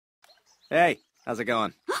Hey, how's it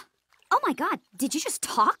going? Oh my god, did you just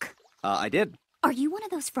talk? I did. Are you one of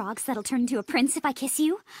those frogs that'll turn into a prince if I kiss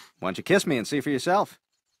you? Why don't you kiss me and see for yourself?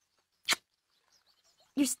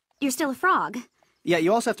 You're still a frog. Yeah,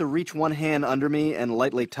 you also have to reach one hand under me and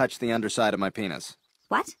lightly touch the underside of my penis.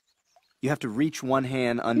 What? You have to reach one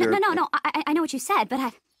hand under... No. I know what you said,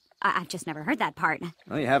 but I've just never heard that part.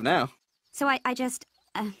 Well, you have now. So I just,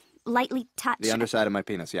 lightly touch... The underside of my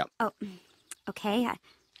penis, yeah. Oh, okay.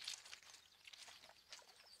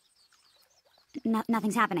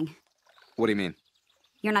 Nothing's happening. What do you mean?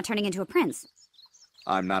 You're not turning into a prince.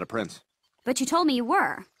 I'm not a prince. But you told me you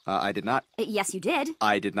were. I did not. Yes, you did.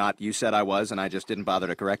 I did not. You said I was, and I just didn't bother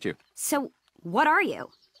to correct you. So, what are you?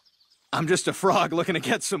 I'm just a frog looking to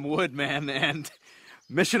get some wood, man, and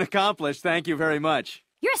mission accomplished. Thank you very much.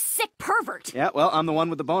 You're a sick pervert. Yeah, well, I'm the one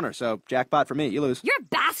with the boner, so jackpot for me. You lose. You're a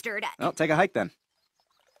bastard. Well, take a hike then.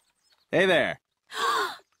 Hey there.